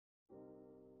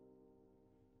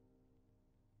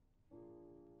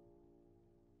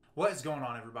What is going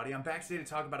on, everybody? I'm back today to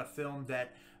talk about a film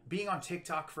that, being on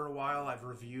TikTok for a while, I've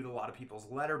reviewed a lot of people's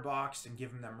Letterboxd and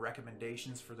given them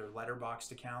recommendations for their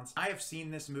Letterboxd accounts. I have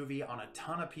seen this movie on a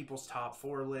ton of people's top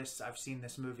 4 lists. I've seen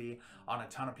this movie on a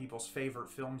ton of people's favorite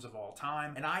films of all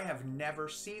time, and I have never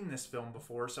seen this film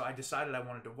before, so I decided I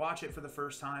wanted to watch it for the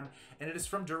first time, and it is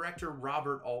from director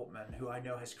Robert Altman, who I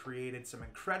know has created some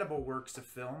incredible works of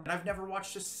film, and I've never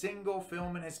watched a single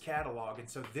film in his catalog, and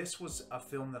so this was a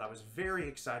film that I was very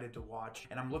excited to watch,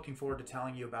 and I'm looking forward to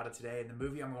telling you about it today. And the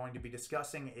movie I'm going to be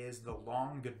discussing is The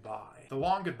Long Goodbye. The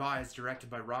Long Goodbye is directed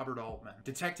by Robert Altman.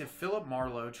 Detective Philip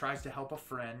Marlowe tries to help a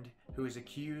friend who is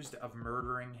accused of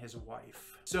murdering his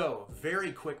wife. So,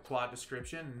 very quick plot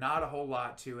description, not a whole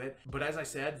lot to it, but as I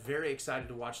said, very excited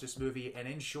to watch this movie, and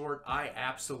in short, I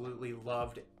absolutely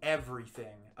loved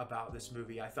everything about this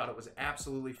movie. I thought it was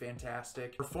absolutely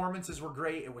fantastic. Performances were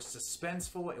great, it was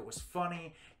suspenseful, it was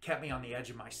funny, kept me on the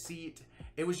edge of my seat.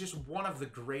 It was just one of the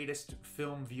greatest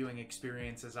film viewing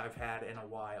experiences I've had in a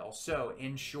while. So,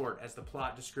 in short, as the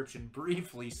plot description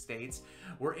briefly states,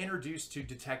 we're introduced to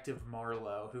Detective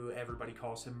Marlowe, who everybody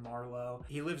calls him Marlowe.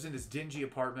 He lives in his dingy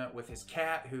apartment with his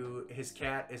cat, his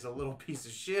cat is a little piece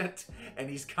of shit, and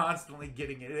he's constantly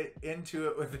getting into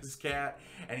it with his cat,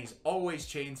 and he's always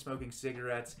chain smoking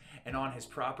cigarettes. And on his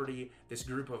property, this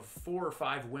group of 4 or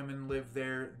 5 women live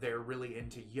there. They're really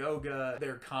into yoga.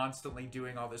 They're constantly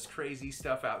doing all this crazy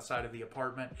stuff outside of the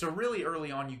apartment. So really early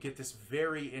on, you get this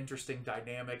very interesting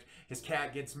dynamic. His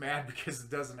cat gets mad because it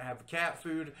doesn't have cat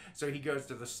food, so he goes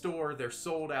to the store. They're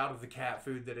sold out of the cat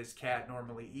food that his cat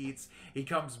normally eats. He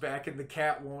comes back and the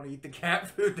cat won't eat the cat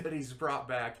food that he's brought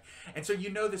back. And so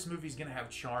you know this movie's gonna have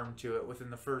charm to it within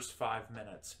the first 5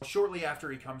 minutes. Shortly after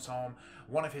he comes home,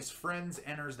 one of his friends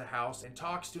enters the house and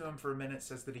talks to him for a minute,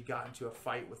 says that he got into a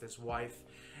fight with his wife,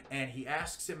 and he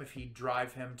asks him if he'd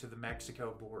drive him to the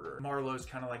Mexico border. Marlowe's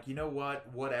kind of like, you know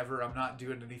what, whatever, I'm not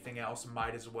doing anything else,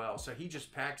 might as well. So he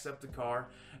just packs up the car,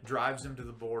 drives him to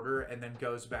the border, and then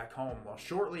goes back home. Well,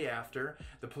 shortly after,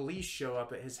 the police show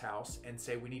up at his house and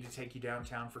say, we need to take you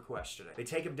downtown for questioning. They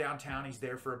take him downtown, he's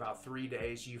there for about 3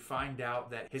 days. You find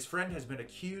out that his friend has been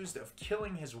accused of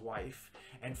killing his wife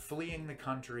and fleeing the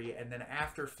country, and then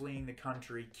after fleeing the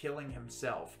country, killing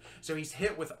himself. So he's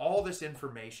hit with all this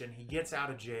information, he gets out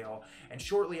of jail, and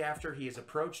shortly after, he is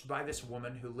approached by this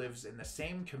woman who lives in the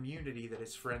same community that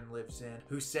his friend lives in,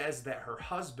 who says that her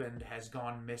husband has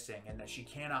gone missing and that she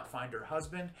cannot find her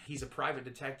husband. He's a private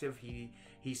detective.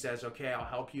 He says, okay, I'll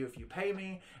help you if you pay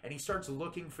me, and he starts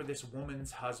looking for this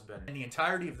woman's husband. And the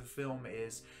entirety of the film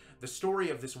is the story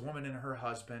of this woman and her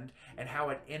husband and how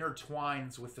it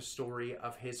intertwines with the story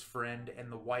of his friend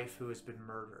and the wife who has been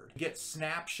murdered. You get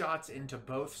snapshots into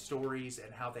both stories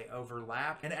and how they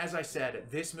overlap. And as I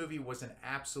said, this movie was an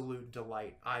absolute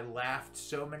delight. I laughed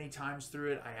so many times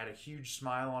through it. I had a huge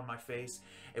smile on my face.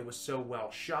 It was so well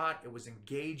shot. It was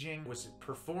engaging. It was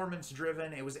performance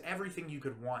driven. It was everything you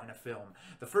could want in a film.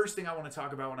 The first thing I want to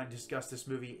talk about when I discuss this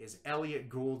movie is Elliott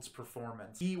Gould's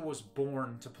performance. He was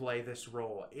born to play this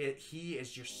role. He is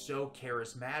just so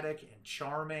charismatic and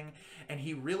charming, and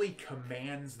he really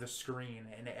commands the screen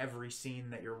in every scene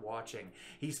that you're watching.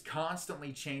 He's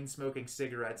constantly chain smoking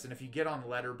cigarettes, and if you get on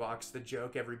Letterboxd, the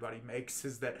joke everybody makes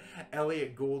is that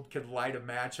Elliott Gould could light a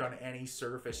match on any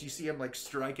surface. You see him like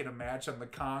striking a match on the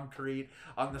concrete,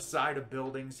 on the side of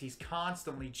buildings. He's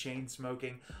constantly chain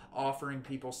smoking, offering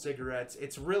people cigarettes.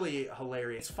 It's really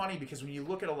hilarious. It's funny because when you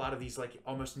look at a lot of these like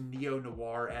almost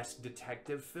neo-noir-esque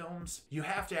detective films, you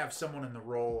have to have someone in the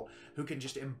role who can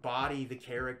just embody the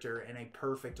character in a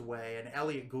perfect way, and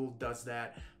Elliott Gould does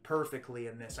that perfectly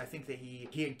in this. I think that he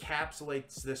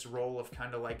encapsulates this role of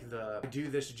kind of like I do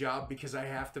this job because I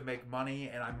have to make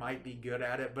money and I might be good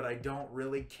at it, but I don't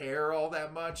really care all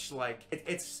that much. Like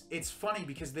it's funny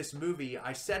because this movie,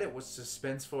 I said it was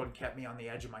suspenseful and kept me on the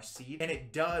edge of my seat, and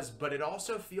it does, but it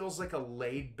also feels like a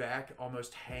laid back,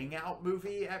 almost hangout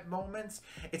movie at moments.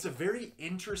 It's a very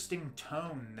interesting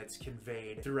tone that's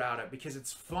conveyed throughout it because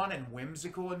it's fun and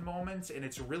whimsical in moments, and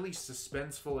it's really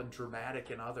suspenseful and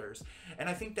dramatic in others. And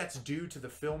I think that's due to the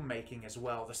filmmaking as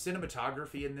well. The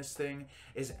cinematography in this thing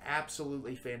is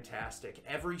absolutely fantastic.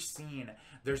 Every scene,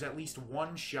 there's at least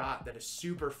one shot that is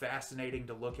super fascinating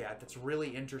to look at, that's really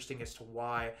interesting as to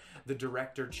why the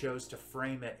director chose to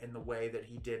frame it in the way that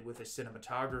he did with his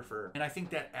cinematographer. And I think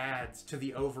that adds to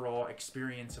the overall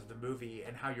experience of the movie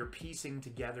and how you're piecing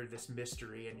together this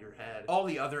mystery in your head. All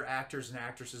the other actors and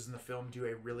actresses in the film do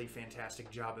a really fantastic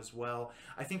job as well.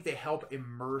 I think they help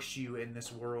immerse you in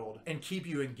this world and keep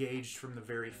you you engaged from the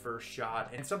very first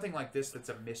shot. And something like this that's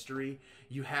a mystery,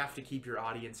 you have to keep your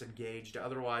audience engaged.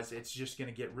 Otherwise, it's just going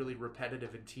to get really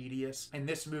repetitive and tedious. And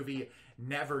this movie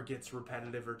never gets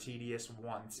repetitive or tedious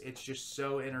once. It's just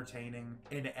so entertaining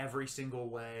in every single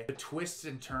way. The twists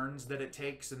and turns that it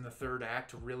takes in the third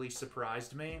act really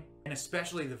surprised me, and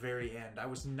especially the very end. I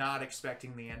was not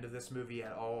expecting the end of this movie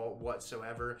at all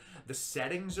whatsoever. The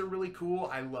settings are really cool.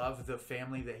 I love the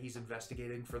family that he's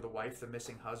investigating for the wife, the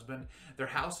missing husband. Their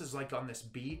house is like on this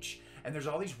beach, and there's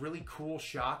all these really cool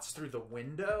shots through the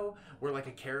window where like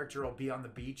a character will be on the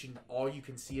beach and all you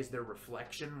can see is their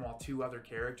reflection while two other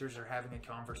characters are having a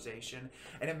conversation.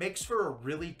 And it makes for a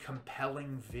really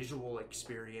compelling visual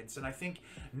experience. And I think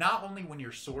not only when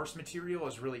your source material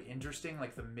is really interesting,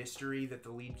 like the mystery that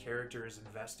the lead character is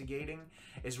investigating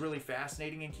is really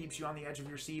fascinating and keeps you on the edge of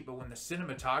your seat, but when the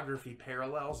cinematography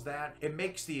parallels that, it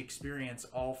makes the experience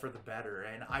all for the better.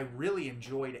 And I really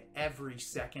enjoyed every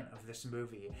second of this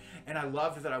movie. And I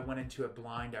loved that I went into it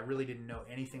blind. I really didn't know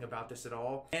anything about this at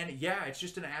all. And yeah, it's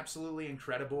just an absolutely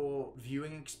incredible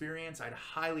viewing experience. I'd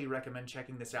highly recommend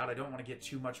checking this out. I don't want to get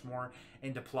too much more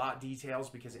into plot details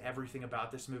because everything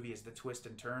about this movie is the twist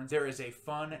and turns. There is a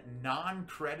fun,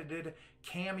 non-credited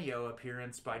cameo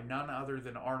appearance by none other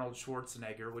than Arnold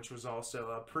Schwarzenegger, which was also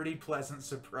a pretty pleasant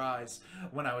surprise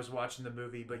when I was watching the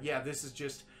movie. But yeah, this is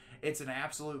just... it's an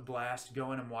absolute blast.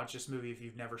 Go in and watch this movie if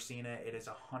you've never seen it. It is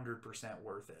 100%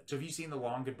 worth it. So have you seen The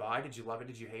Long Goodbye? Did you love it?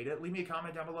 Did you hate it? Leave me a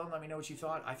comment down below and let me know what you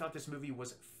thought. I thought this movie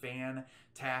was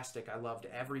fantastic. I loved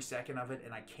every second of it,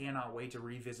 and I cannot wait to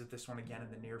revisit this one again in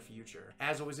the near future.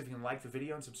 As always, if you can like the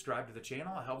video and subscribe to the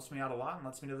channel, it helps me out a lot and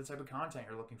lets me know the type of content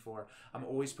you're looking for. I'm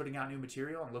always putting out new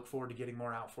material and look forward to getting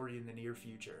more out for you in the near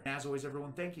future. And as always,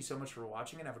 everyone, thank you so much for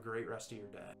watching and have a great rest of your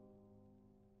day.